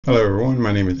Hello everyone,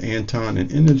 my name is Anton,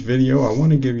 and in this video I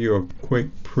want to give you a quick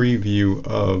preview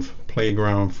of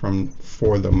Playground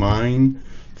for the Mind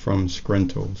from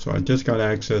Scrintal. So I just got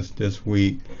access this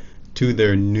week to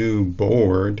their new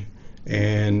board,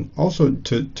 and also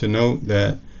to note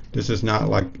that this is not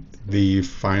like the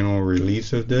final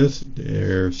release of this.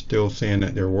 They're still saying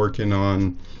that they're working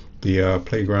on the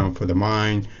Playground for the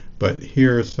Mind, but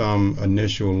here are some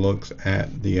initial looks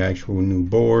at the actual new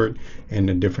board and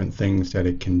the different things that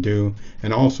it can do,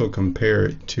 and also compare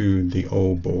it to the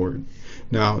old board.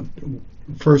 Now,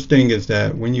 first thing is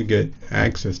that when you get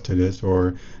access to this,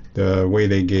 or the way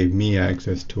they gave me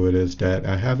access to it, is that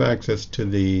I have access to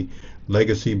the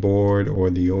legacy board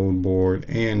or the old board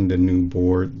and the new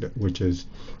board, which is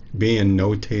being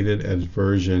notated as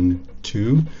version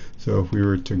 2. So if we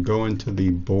were to go into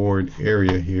the board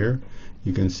area here,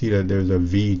 you can see that there's a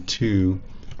V2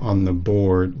 on the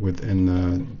board within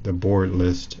the board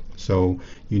list. So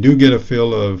you do get a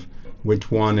feel of which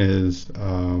one is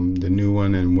the new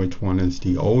one and which one is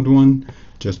the old one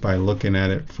just by looking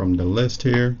at it from the list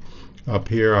here. Up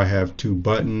here I have two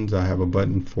buttons. I have a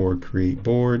button for create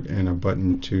board and a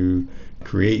button to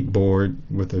create board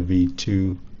with a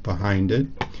V2 behind it.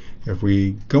 If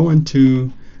we go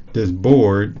into this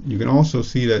board, you can also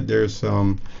see that there's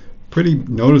some pretty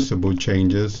noticeable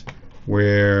changes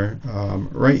where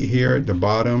right here at the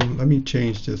bottom, let me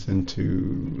change this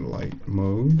into light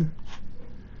mode.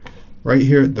 Right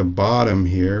here at the bottom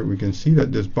here, we can see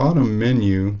that this bottom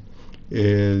menu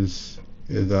is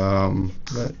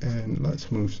and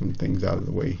let's move some things out of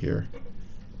the way here.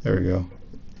 There we go.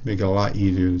 Make it a lot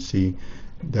easier to see.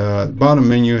 The bottom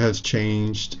menu has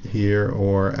changed here,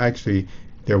 or actually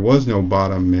there was no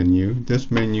bottom menu. This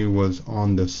menu was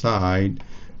on the side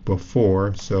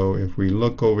before. So if we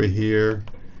look over here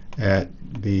at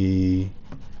the,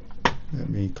 let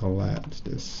me collapse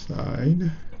this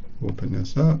side, open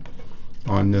this up,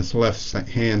 on this left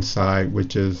hand side,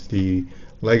 which is the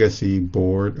legacy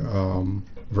board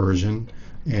version,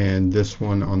 and this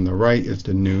one on the right is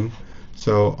the new.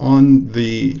 So on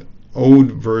the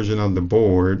old version of the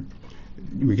board,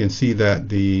 we can see that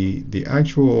the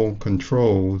actual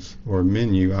controls or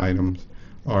menu items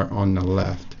are on the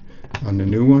left. On the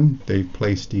new one, they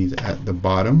place these at the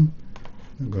bottom.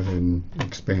 I'll go ahead and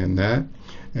expand that.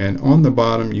 And on the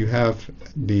bottom, you have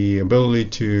the ability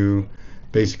to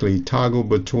basically toggle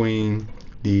between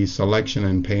the selection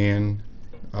and pan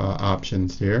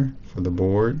options there for the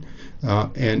board.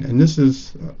 And this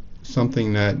is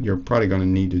something that you're probably going to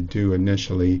need to do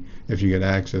initially if you get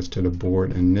access to the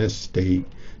board in this state.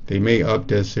 They may up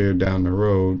this here down the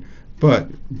road, but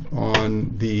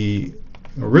on the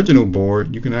original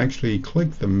board, you can actually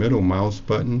click the middle mouse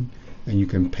button and you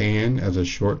can pan as a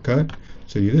shortcut.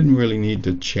 So you didn't really need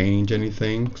to change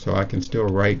anything. So I can still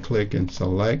right click and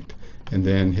select and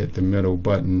then hit the middle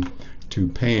button to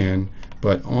pan.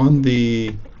 But on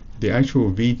the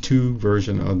actual V2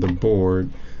 version of the board,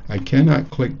 I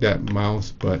cannot click that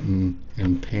mouse button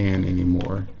and pan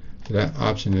anymore. So that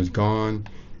option is gone.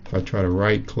 If I try to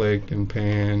right click and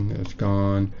pan, it's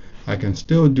gone. I can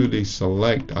still do the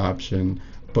select option,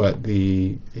 but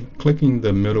the clicking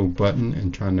the middle button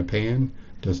and trying to pan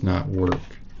does not work.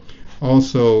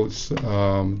 Also,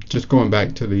 just going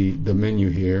back to the menu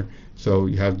here, so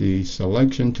you have the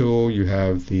selection tool, you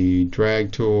have the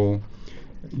drag tool,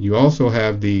 you also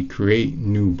have the create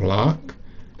new block,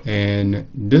 and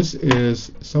this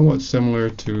is somewhat similar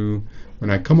to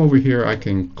when I come over here, I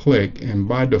can click, and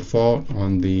by default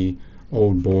on the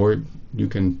old board, you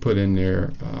can put in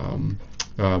there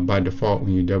by default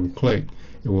when you double click,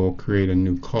 it will create a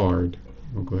new card.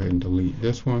 We'll go ahead and delete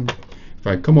this one. If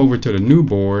I come over to the new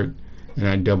board and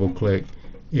I double click,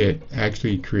 it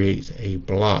actually creates a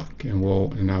block,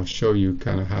 and I'll show you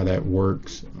kind of how that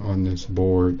works on this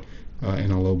board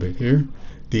in a little bit here.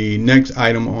 The next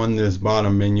item on this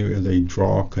bottom menu is a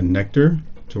draw connector,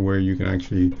 to where you can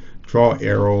actually draw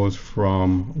arrows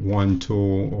from one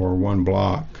tool or one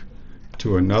block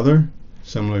to another,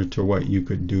 similar to what you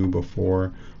could do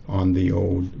before on the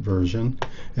old version.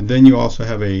 And then you also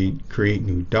have a create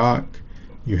new dock,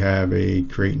 you have a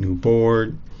create new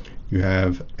board, you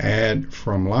have add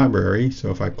from library.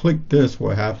 So if I click this,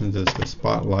 what happens is the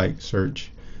spotlight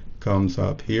search comes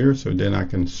up here, so then I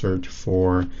can search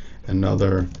for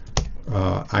another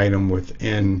item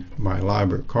within my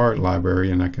card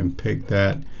library, and I can pick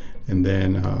that. And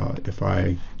then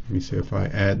let me see, if I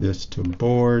add this to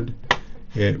board,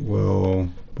 it will,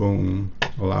 boom,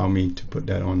 allow me to put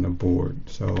that on the board.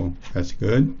 So that's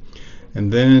good.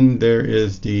 And then there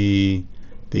is the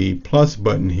plus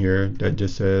button here that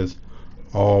just says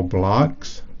all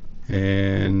blocks.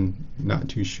 and not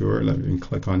too sure. Let me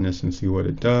click on this and see what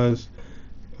it does.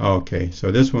 Okay,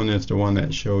 so this one is the one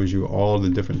that shows you all the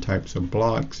different types of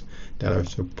blocks that are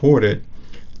supported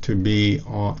to be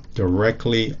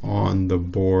directly on the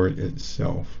board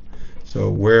itself. So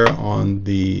where on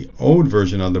the old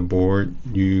version of the board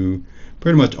you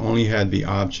pretty much only had the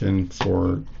option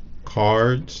for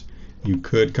cards, you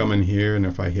could come in here, and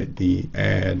if I hit the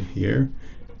add here,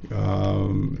 let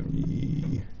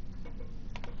me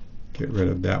get rid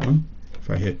of that one.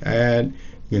 If I hit add,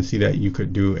 you can see that you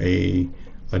could do a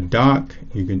dock,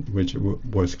 which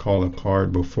was called a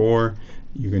card before.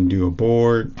 You can do a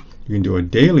board. You can do a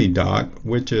daily dock,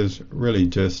 which is really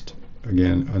just,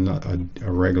 again,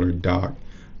 a regular dock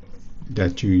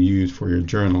that you use for your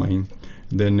journaling.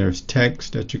 Then there's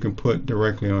text that you can put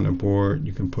directly on the board.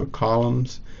 You can put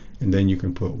columns, and then you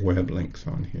can put web links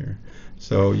on here.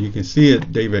 So you can see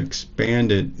they've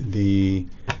expanded the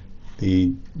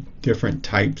different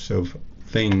types of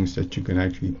things that you can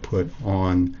actually put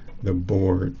on the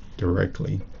board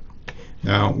directly.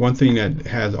 Now, one thing that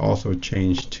has also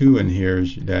changed too in here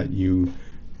is that you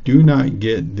do not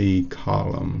get the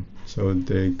column. So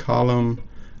the column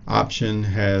option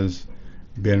has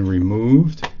been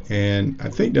removed, and I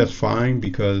think that's fine,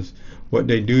 because what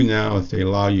they do now is they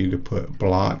allow you to put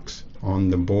blocks on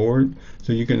the board,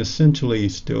 so you can essentially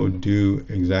still do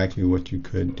exactly what you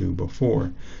could do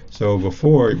before. So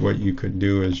before, what you could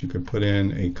do is you could put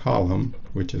in a column,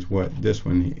 which is what this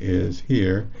one is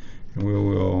here, and we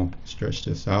will stretch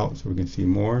this out so we can see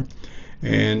more.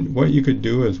 And what you could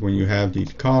do is, when you have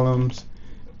these columns,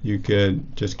 you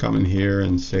could just come in here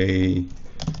and say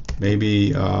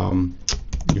maybe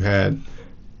you had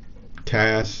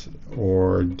tasks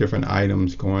or different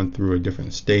items going through a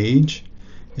different stage,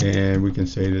 and we can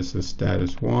say this is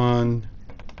status 1,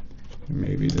 and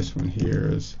maybe this one here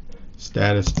is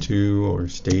status 2 or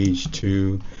stage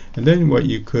 2. And then what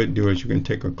you could do is you can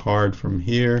take a card from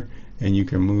here and you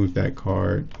can move that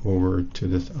card over to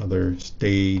this other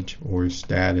stage or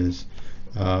status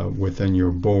within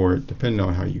your board, depending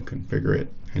on how you configure it.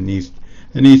 And these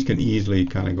can easily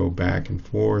kind of go back and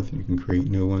forth. You can create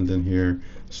new ones in here,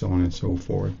 so on and so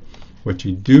forth. What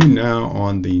you do now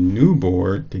on the new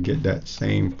board to get that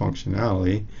same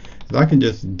functionality is I can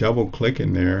just double click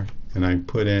in there, and I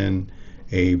put in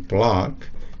a block,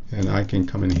 and I can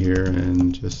come in here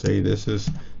and just say this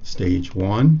is stage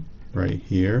 1 right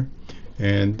here,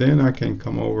 and then I can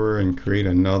come over and create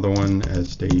another one as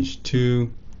stage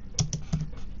 2.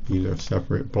 These are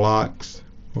separate blocks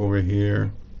over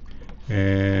here,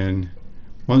 and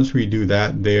once we do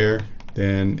that there,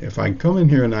 then if I come in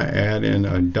here and I add in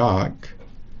a dock,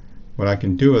 what I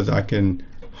can do is I can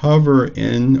hover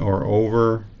in or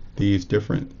over these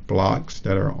different blocks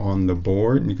that are on the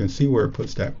board, and you can see where it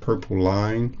puts that purple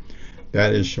line.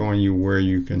 That is showing you where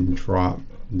you can drop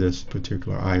this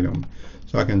particular item.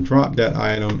 So I can drop that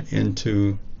item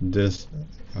into this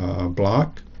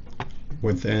block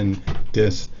within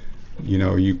this.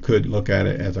 You could look at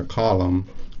it as a column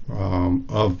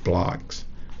of blocks.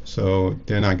 So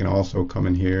then I can also come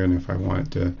in here, and if I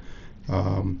wanted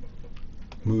to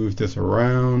move this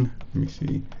around, let me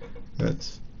see,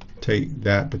 let's take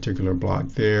that particular block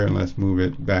there and let's move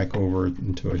it back over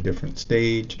into a different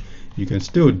stage. You can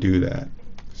still do that.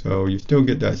 So you still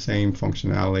get that same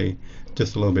functionality,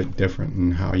 just a little bit different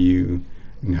in how you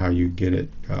get it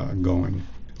going.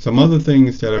 Some other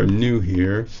things that are new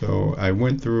here. So I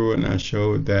went through and I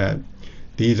showed that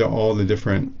these are all the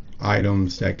different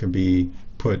items that could be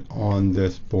put on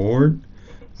this board.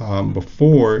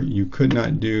 Before, you could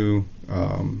not do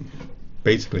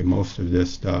basically most of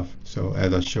this stuff. So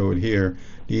as I showed here,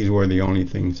 these were the only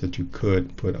things that you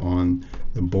could put on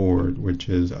the board, which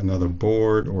is another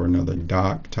board or another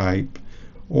doc type,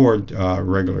 or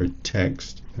regular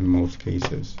text in most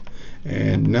cases.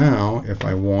 And now if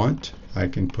I want, I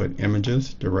can put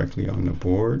images directly on the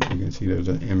board. You can see there's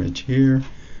an image here.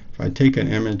 If I take an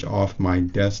image off my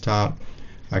desktop,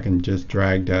 I can just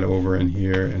drag that over in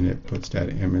here and it puts that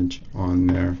image on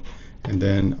there. And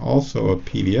then also a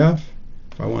PDF.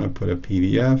 If I want to put a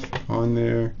PDF on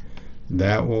there,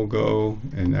 that will go,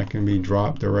 and that can be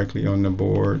dropped directly on the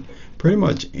board. Pretty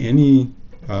much any,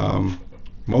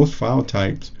 most file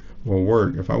types will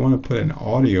work. If I want to put an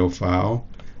audio file,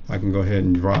 I can go ahead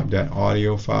and drop that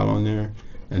audio file on there,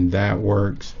 and that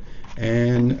works.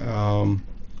 And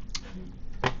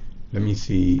let me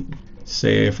see,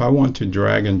 say if I want to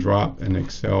drag and drop an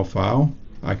Excel file,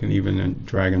 I can even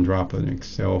drag and drop an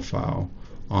Excel file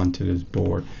onto this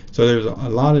board. So there's a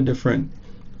lot of different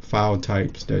file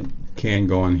types that can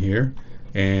go on here,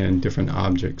 and different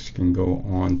objects can go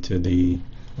onto the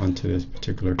onto this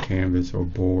particular canvas or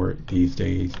board these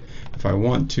days. If I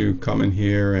want to come in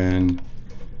here and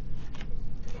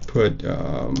put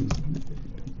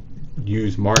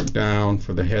use markdown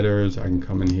for the headers, I can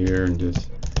come in here and just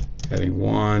heading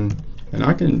 1, and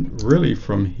I can really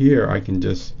from here I can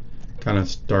just kind of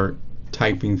start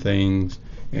typing things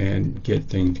and get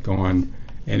things going,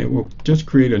 and it will just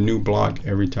create a new block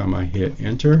every time I hit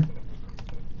enter.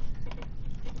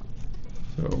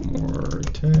 So more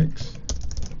text,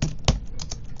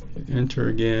 hit enter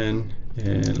again,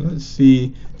 and let's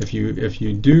see if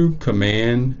you do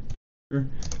command,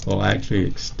 it'll actually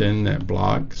extend that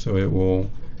block, so it will,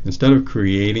 instead of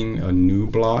creating a new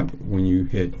block when you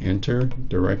hit enter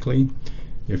directly,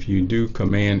 if you do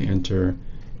command enter,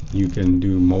 you can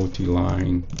do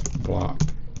multi-line block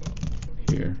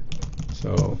here.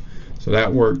 So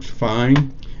that works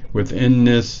fine. Within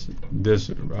this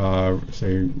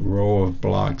say row of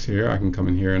blocks here, I can come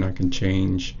in here and I can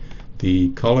change the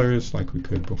colors like we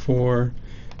could before.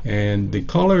 And the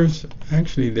colors,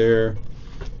 actually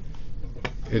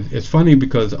it's funny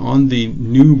because on the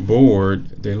new board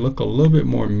they look a little bit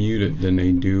more muted than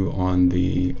they do on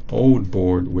the old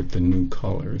board with the new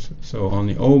colors. So on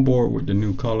the old board with the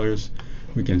new colors,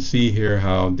 we can see here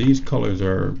how these colors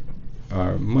are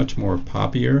much more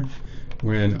poppier,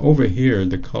 when over here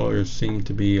the colors seem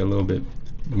to be a little bit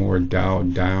more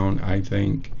dialed down, I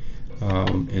think.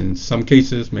 In some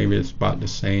cases maybe it's about the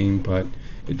same, but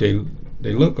they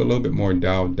look a little bit more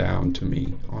dialed down to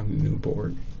me on the new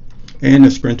board. And the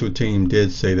Scrintal team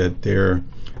did say that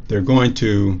they're going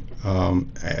to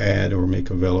add or make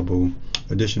available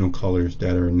additional colors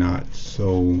that are not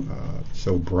so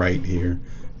bright here.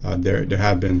 There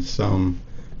have been some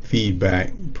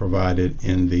feedback provided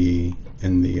in the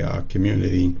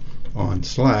community on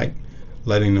Slack,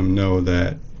 letting them know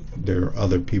that there are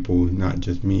other people, not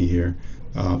just me here,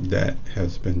 that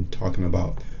has been talking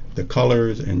about the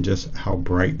colors and just how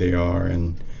bright they are,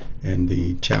 and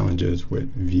the challenges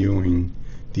with viewing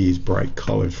these bright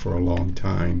colors for a long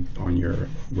time on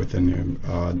within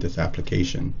this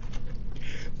application.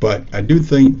 But I do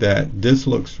think that this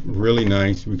looks really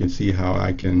nice. We can see how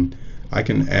I can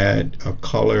add a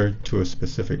color to a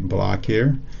specific block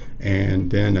here, and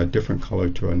then a different color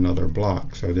to another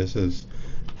block. So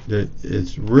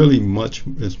it's really much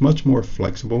more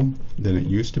flexible than it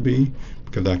used to be,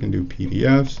 because I can do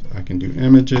PDFs, I can do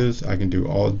images, I can do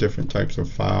all different types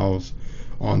of files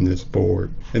on this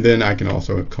board. And then I can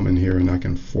also come in here and I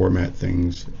can format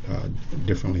things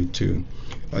differently too.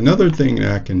 Another thing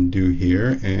that I can do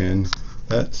here, and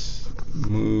let's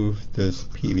move this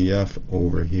PDF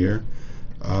over here.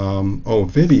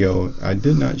 Video, I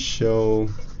did not show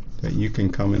that you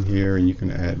can come in here and you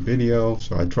can add video.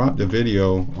 So I dropped the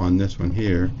video on this one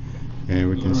here, and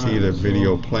we can see the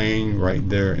video playing right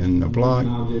there in the block.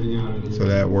 So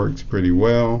that works pretty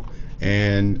well.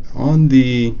 And on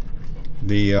the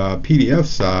PDF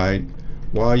side,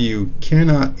 while you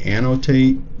cannot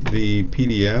annotate the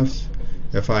PDFs,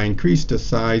 if I increase the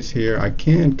size here, I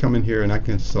can come in here and I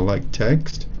can select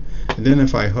text, and then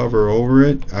if I hover over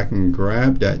it, I can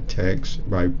grab that text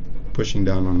by pushing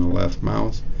down on the left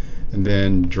mouse and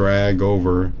then drag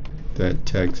over that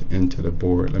text into the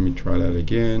board. Let me try that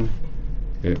again.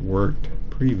 It worked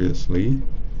previously,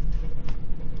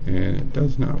 and it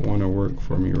does not want to work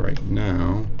for me right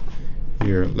now.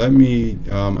 Here, let me,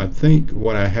 I think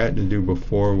what I had to do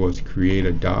before was create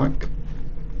a doc,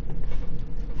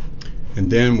 and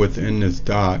then within this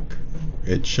doc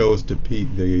it shows the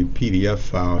PDF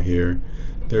file here.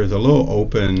 There's a little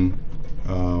open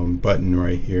button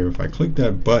right here. If I click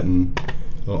that button,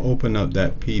 it'll open up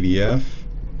that PDF,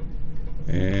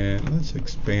 and let's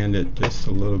expand it just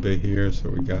a little bit here so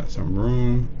we got some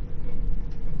room.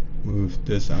 Move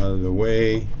this out of the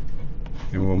way,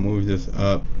 and we'll move this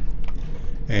up.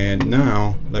 And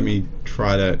now let me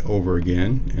try that over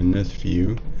again in this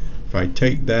view. If I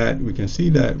take that, we can see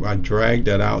that I dragged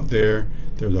that out there.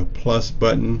 There's a plus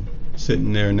button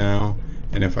sitting there now,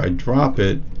 and if I drop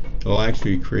it, it'll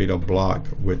actually create a block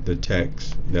with the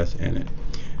text that's in it.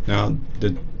 Now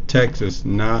the text is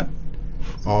not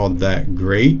all that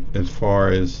great as far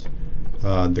as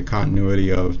the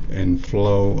continuity of and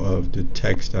flow of the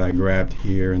text that I grabbed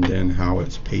here and then how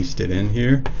it's pasted in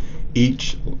here.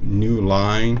 Each new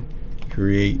line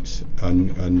creates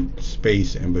a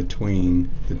space in between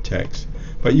the text,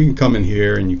 but you can come in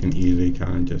here and you can easily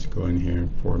kind of just go in here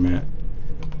and format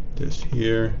this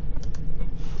here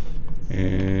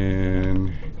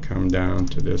and come down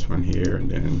to this one here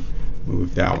and then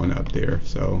move that one up there.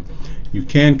 So you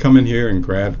can come in here and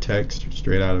grab text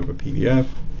straight out of a PDF,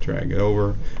 drag it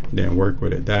over, and then work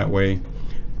with it that way.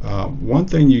 One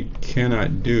thing you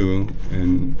cannot do,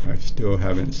 and I still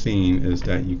haven't seen, is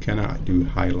that you cannot do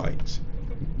highlights.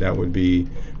 That would be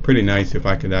pretty nice if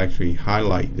I could actually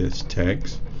highlight this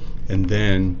text and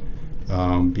then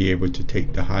be able to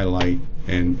take the highlight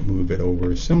and move it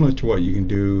over, similar to what you can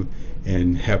do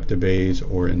in Heptabase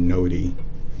or in Noti.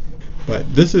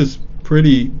 But this is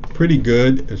pretty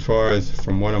good as far as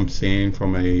from what I'm seeing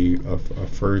from a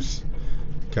first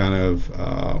kind of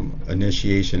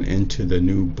initiation into the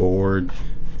new board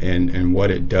and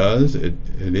what it does. It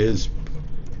is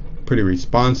pretty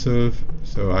responsive,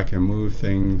 so I can move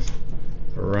things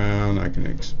around, I can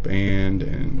expand,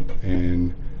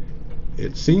 and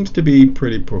it seems to be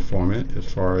pretty performant as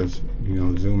far as, you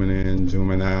know, zooming in,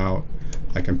 zooming out.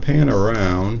 I can pan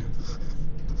around.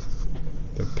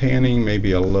 The panning may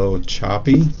be a little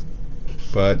choppy,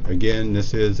 but again,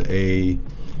 this is an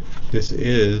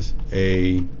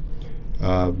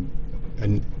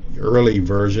early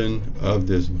version of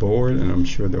this board, and I'm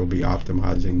sure they'll be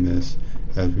optimizing this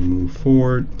as we move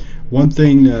forward. One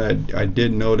thing that I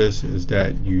did notice is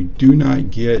that you do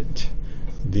not get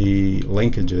the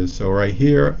linkages. So right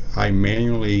here I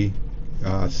manually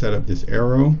set up this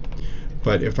arrow,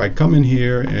 but if I come in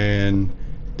here and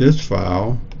this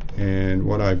file, and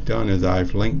what I've done is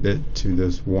I've linked it to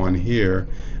this one here.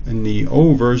 In the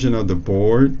old version of the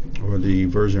board, or the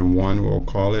version 1 we'll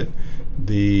call it,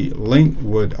 the link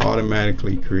would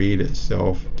automatically create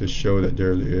itself to show that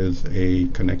there is a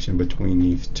connection between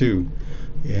these two.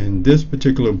 In this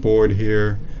particular board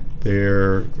here,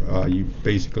 you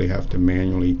basically have to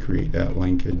manually create that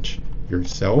linkage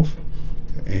yourself.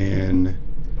 And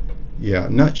yeah,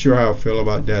 I'm not sure how I feel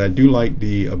about that. I do like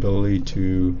the ability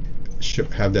to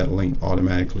have that link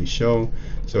automatically show.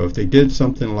 So if they did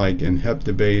something like in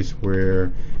Heptabase,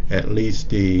 where at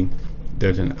least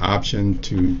there's an option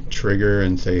to trigger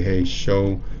and say, hey,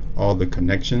 show all the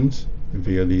connections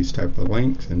via these type of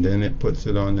links, and then it puts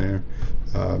it on there.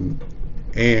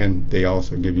 And they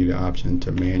also give you the option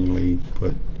to manually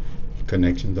put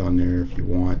connections on there if you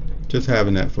want. Just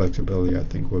having that flexibility, I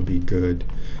think, would be good.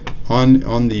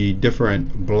 On the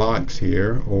different blocks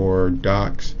here, or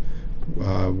docs,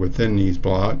 within these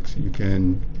blocks, you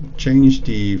can change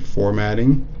the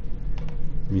formatting.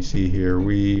 Let me see here,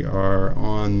 we are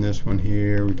on this one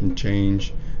here. We can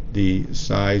change the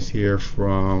size here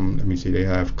from, let me see, they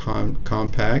have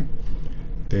compact,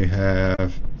 they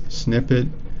have snippet,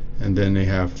 and then they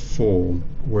have full,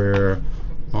 where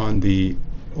on the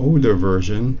older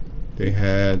version they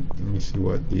had, let me see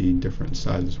what the different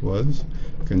sizes was.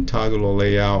 You can toggle the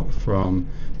layout from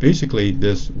basically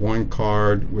this one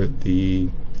card with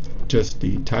just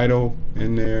the title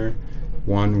in there,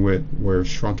 one where it's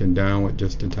shrunken down with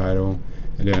just the title,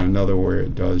 and then another where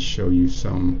it does show you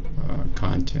some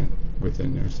content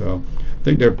within there. So I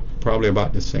think they're probably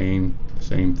about the same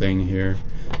thing here.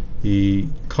 The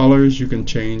colors you can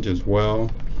change as well,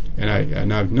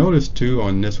 and I've noticed too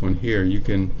on this one here, you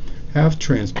can have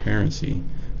transparency.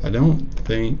 I don't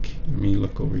think, let me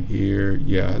look over here,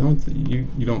 yeah, I don't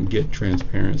you don't get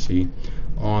transparency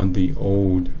on the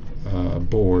old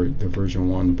board, the version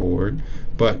 1 board,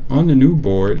 but on the new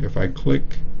board, if I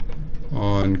click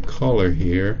on color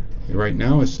here, right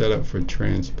now it's set up for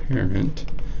transparent,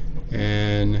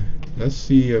 and let's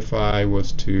see if I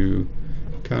was to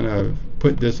kind of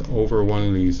put this over one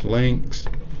of these links.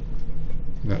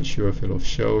 Not sure if it'll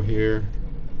show here.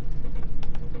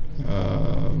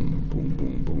 Boom,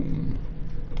 boom, boom.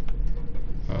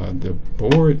 The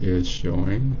board is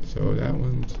showing, so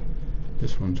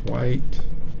this one's white.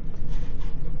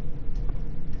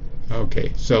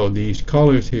 Okay, so these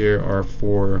colors here are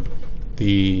for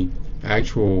the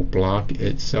actual block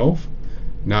itself,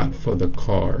 not for the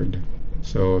card.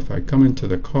 So if I come into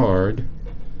the card,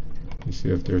 you see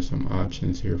if there's some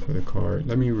options here for the card.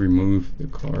 Let me remove the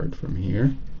card from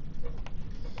here.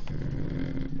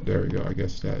 There we go. I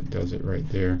guess that does it right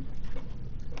there.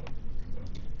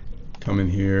 Come in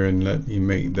here and let me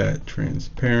make that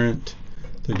transparent.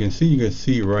 So you can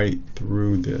see right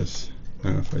through this.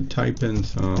 Now if I type in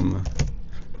some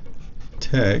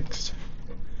text,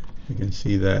 you can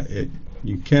see that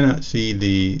you cannot see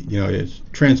it's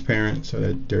transparent, so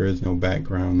that there is no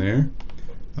background there.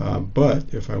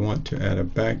 But if I want to add a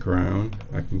background,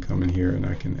 I can come in here and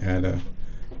I can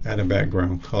add a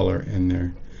background color in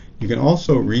there. You can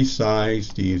also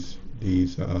resize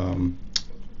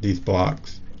these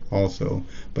blocks also,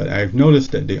 but I've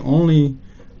noticed that they only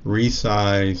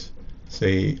resize,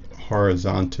 say,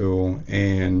 horizontal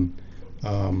and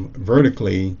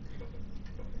vertically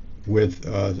with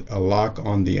a lock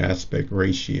on the aspect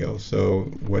ratio. So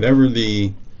whatever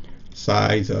the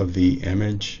size of the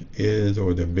image is,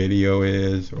 or the video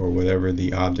is, or whatever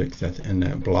the objects that's in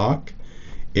that block,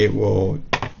 it will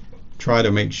try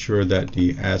to make sure that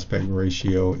the aspect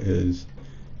ratio is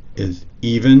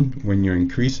even when you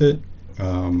increase it,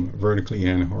 vertically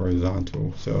and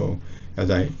horizontal. So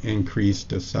as I increase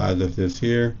the size of this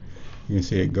here, you can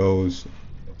see it goes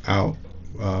out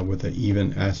with an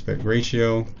even aspect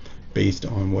ratio based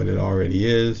on what it already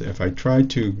is. If I try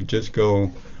to just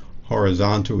go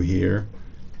horizontal here,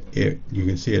 you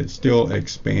can see it still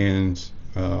expands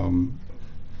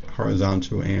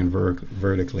horizontal and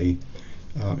vertically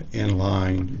in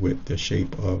line with the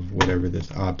shape of whatever this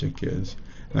object is.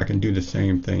 And I can do the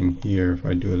same thing here. If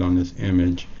I do it on this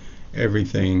image,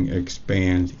 everything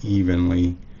expands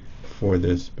evenly for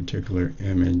this particular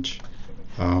image.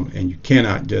 And you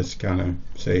cannot just kind of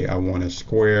say I want a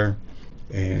square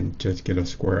and just get a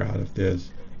square out of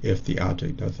this if the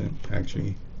object doesn't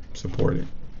actually support it.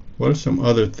 What are some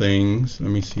other things?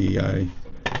 Let me see, I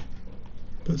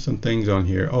put some things on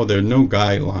here. Oh, there are no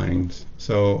guidelines.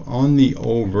 So on the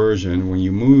old version, when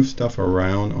you move stuff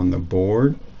around on the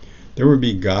board, there would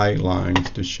be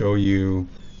guidelines to show you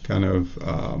kind of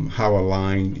how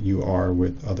aligned you are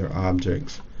with other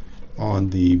objects on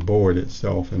the board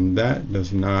itself, and that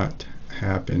does not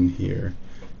happen here.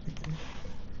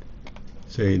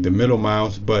 Say the middle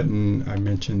mouse button, I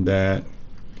mentioned that.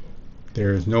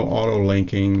 There is no auto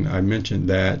linking, I mentioned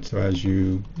that. So as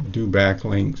you do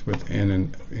backlinks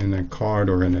in a card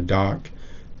or in a doc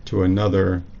to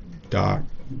another doc,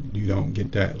 you don't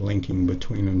get that linking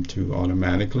between them two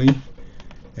automatically.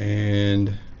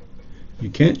 And you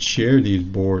can't share these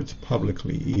boards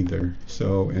publicly either.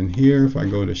 So in here, if I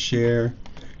go to share,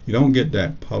 you don't get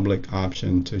that public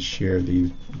option to share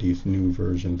these new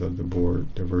versions of the board,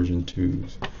 the version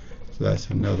 2s. So that's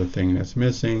another thing that's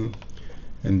missing.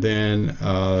 And then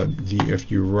if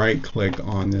you right click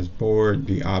on this board,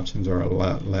 the options are a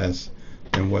lot less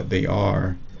than what they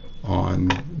are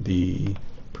on the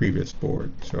previous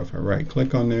board. So if I right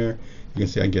click on there, you can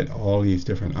see I get all these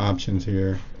different options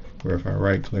here, where if I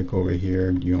right click over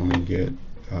here, you only get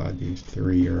these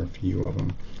 3 or a few of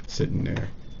them sitting there.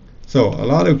 So a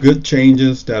lot of good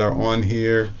changes that are on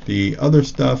here. The other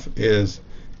stuff is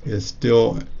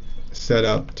still set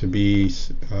up to be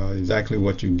exactly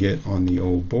what you get on the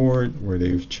old board, where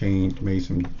they've made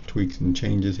some tweaks and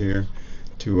changes here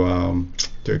to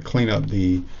clean up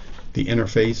the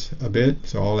interface a bit.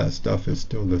 So all that stuff is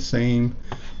still the same,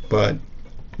 but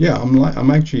yeah,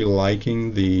 I'm actually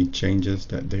liking the changes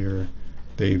that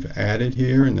they've added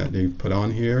here and that they've put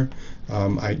on here.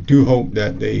 I do hope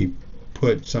that they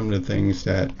put some of the things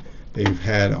that they've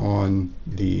had on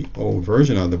the old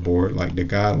version of the board, like the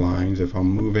guidelines. If I'm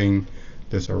moving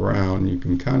this around, you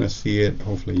can kind of see it.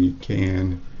 Hopefully you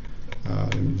can.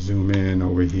 Let me zoom in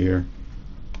over here.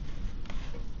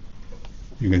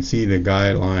 You can see the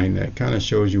guideline that kind of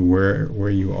shows you where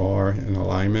you are in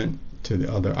alignment to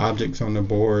the other objects on the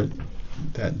board,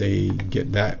 that they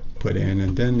get that put in,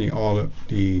 and then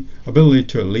the ability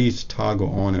to at least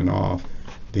toggle on and off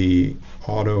the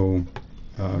auto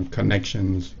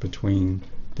connections between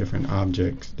different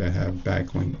objects that have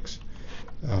backlinks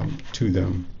to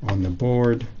them on the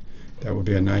board. That would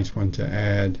be a nice one to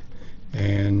add.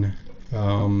 And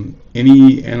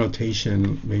any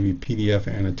annotation, maybe PDF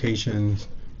annotations,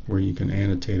 where you can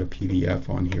annotate a PDF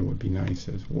on here would be nice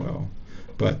as well.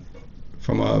 But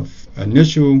from a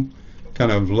initial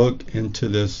kind of look into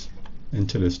this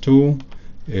tool,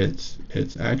 it's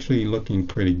actually looking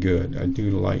pretty good. I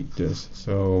do like this.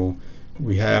 So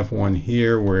we have one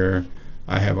here where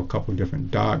I have a couple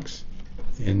different docs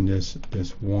in this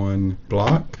one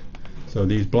block. So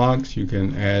these blocks, you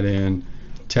can add in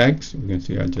text. You can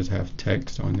see I just have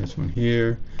text on this one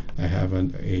here. I have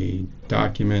a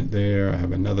document there. I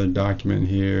have another document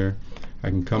here. I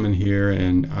can come in here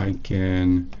and I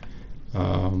can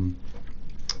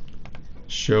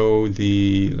show let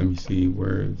me see,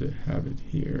 where does it have it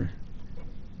here?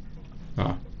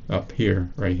 Up here,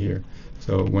 right here.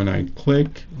 So when I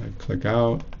click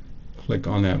out, click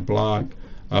on that block,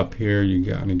 up here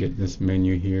you're going to get this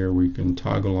menu here where you can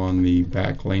toggle on the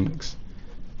backlinks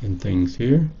and things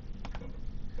here.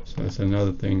 So that's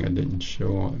another thing I didn't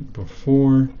show on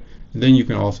before. And then you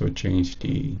can also change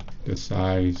the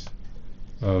size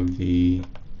of the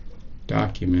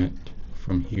document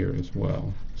from here as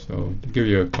well. So to give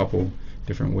you a couple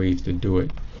different ways to do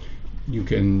it, you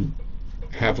can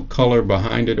have a color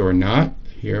behind it or not.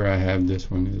 Here I have this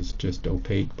one is just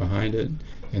opaque behind it,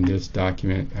 and this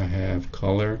document I have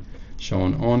color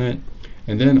shown on it.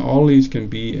 And then all these can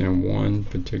be in one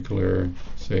particular,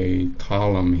 say,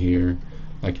 column here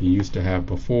like you used to have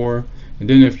before. And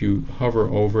then if you hover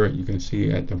over it, you can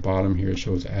see at the bottom here it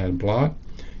shows add block.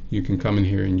 You can come in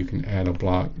here and you can add a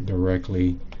block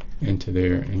directly into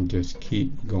there and just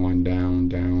keep going down,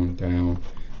 down, down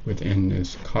within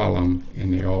this column,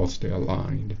 and they all stay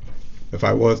aligned. If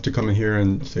I was to come in here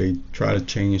and say try to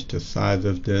change the size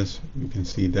of this, you can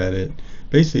see that it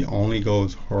basically only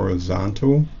goes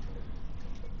horizontal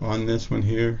on this one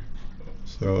here.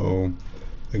 So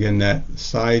again, that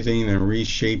sizing and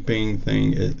reshaping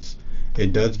thing,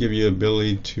 it does give you the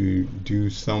ability to do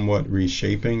somewhat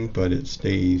reshaping, but it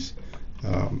stays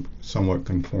somewhat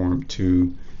conformed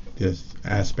to this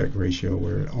aspect ratio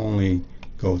where it only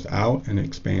goes out and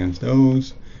expands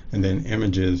those, and then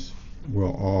images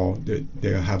will all,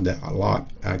 they'll have that lock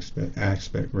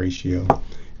aspect ratio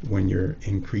when you're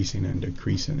increasing and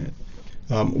decreasing it.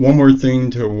 One more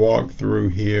thing to walk through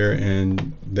here,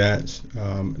 and that's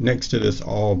next to this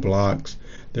all blocks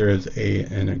there is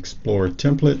an explore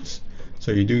templates.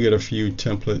 So you do get a few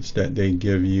templates that they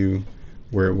give you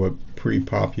where it would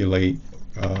pre-populate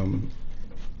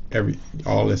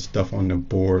all this stuff on the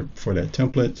board for that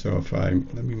template. So if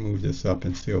let me move this up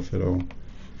and see if it'll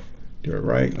do it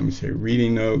right. Let me say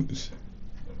reading notes.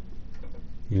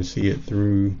 You can see it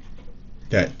through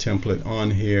that template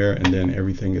on here, and then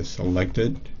everything is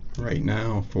selected right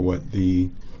now for what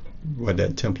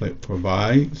that template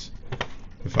provides.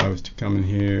 If I was to come in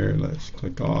here, let's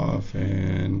click off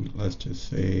and let's just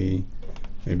say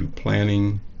maybe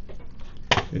planning.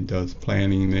 It does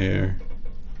planning there,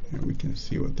 and we can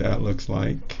see what that looks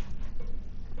like.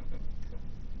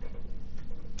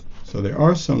 So there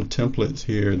are some templates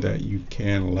here that you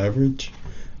can leverage.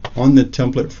 On the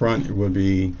template front, it would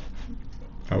be,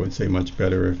 I would say, much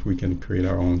better if we can create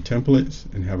our own templates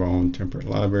and have our own template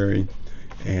library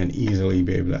and easily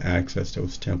be able to access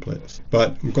those templates.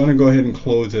 But I'm going to go ahead and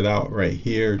close it out right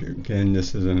here. Again,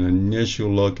 this is an initial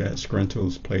look at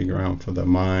Scrintal's Playground for the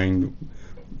Mind,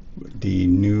 the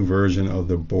new version of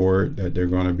the board that they're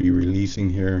going to be releasing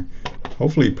here,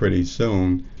 hopefully pretty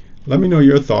soon. Let me know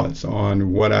your thoughts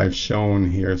on what I've shown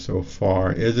here so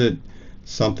far. Is it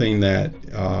something that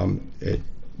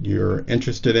you're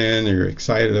interested in or you're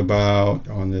excited about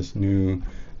on this new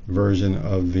version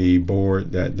of the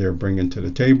board that they're bringing to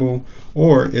the table,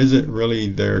 or is it really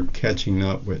they're catching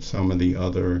up with some of the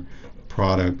other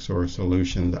products or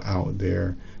solutions out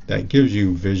there that gives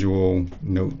you visual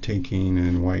note-taking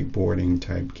and whiteboarding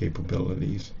type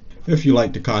capabilities? If you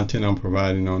like the content I'm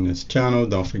providing on this channel,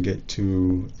 don't forget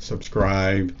to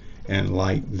subscribe and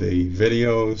like the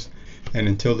videos. And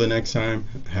until the next time,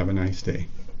 have a nice day.